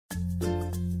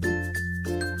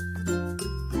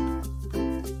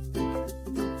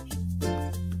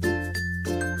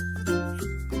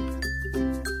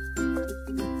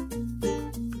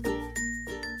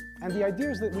the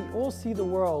idea is that we all see the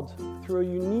world through a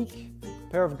unique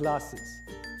pair of glasses.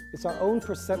 It's our own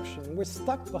perception. We're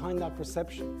stuck behind that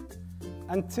perception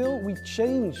until we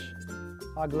change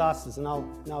our glasses, and I'll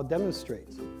now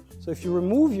demonstrate. So if you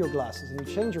remove your glasses and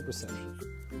you change your perception,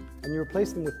 and you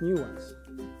replace them with new ones,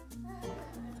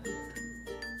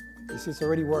 you see it's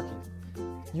already working.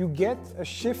 You get a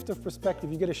shift of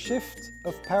perspective, you get a shift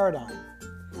of paradigm.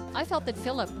 I felt that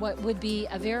Philip would be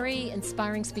a very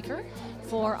inspiring speaker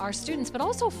for our students, but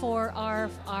also for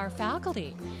our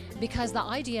faculty, because the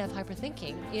idea of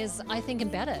hyperthinking is, I think,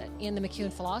 embedded in the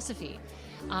MacEwan philosophy.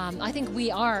 I think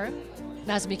we are,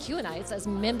 as MacEwanites, as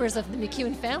members of the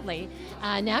MacEwan family,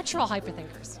 natural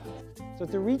hyperthinkers. So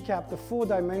to recap the 4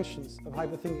 dimensions of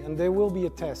hyperthinking, and there will be a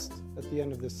test at the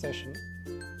end of this session.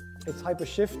 It's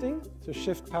hypershifting, to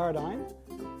shift paradigm,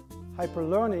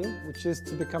 hyperlearning, which is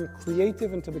to become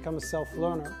creative and to become a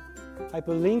self-learner,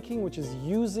 hyperlinking, which is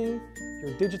using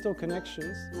your digital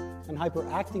connections, and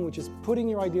hyperacting, which is putting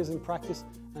your ideas in practice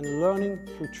and learning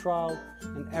through trial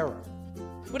and error.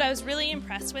 What I was really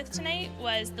impressed with tonight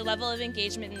was the level of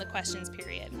engagement in the questions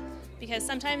period. Because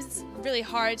sometimes it's really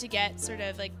hard to get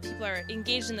people are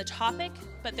engaged in the topic,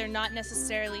 but they're not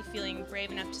necessarily feeling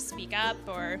brave enough to speak up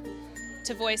or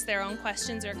to voice their own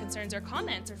questions or concerns or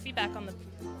comments or feedback on the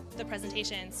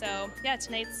presentation. So yeah,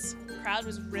 tonight's crowd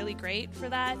was really great for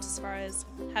that, as far as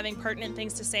having pertinent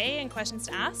things to say and questions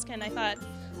to ask, and I thought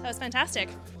that was fantastic.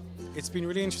 It's been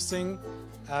really interesting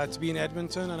to be in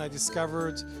Edmonton, and I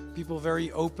discovered people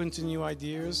very open to new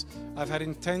ideas. I've had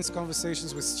intense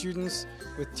conversations with students,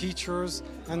 with teachers,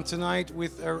 and tonight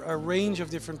with a range of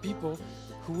different people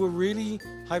who were really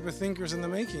hyperthinkers in the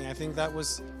making. I think that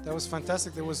was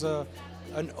fantastic. There was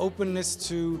an openness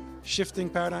to shifting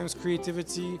paradigms,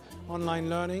 creativity, online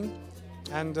learning,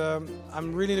 and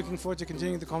I'm really looking forward to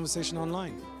continuing the conversation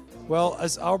online. Well,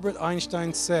 as Albert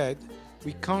Einstein said,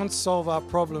 we can't solve our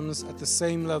problems at the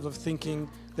same level of thinking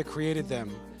that created them.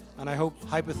 And I hope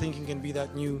hyperthinking can be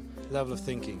that new level of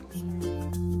thinking.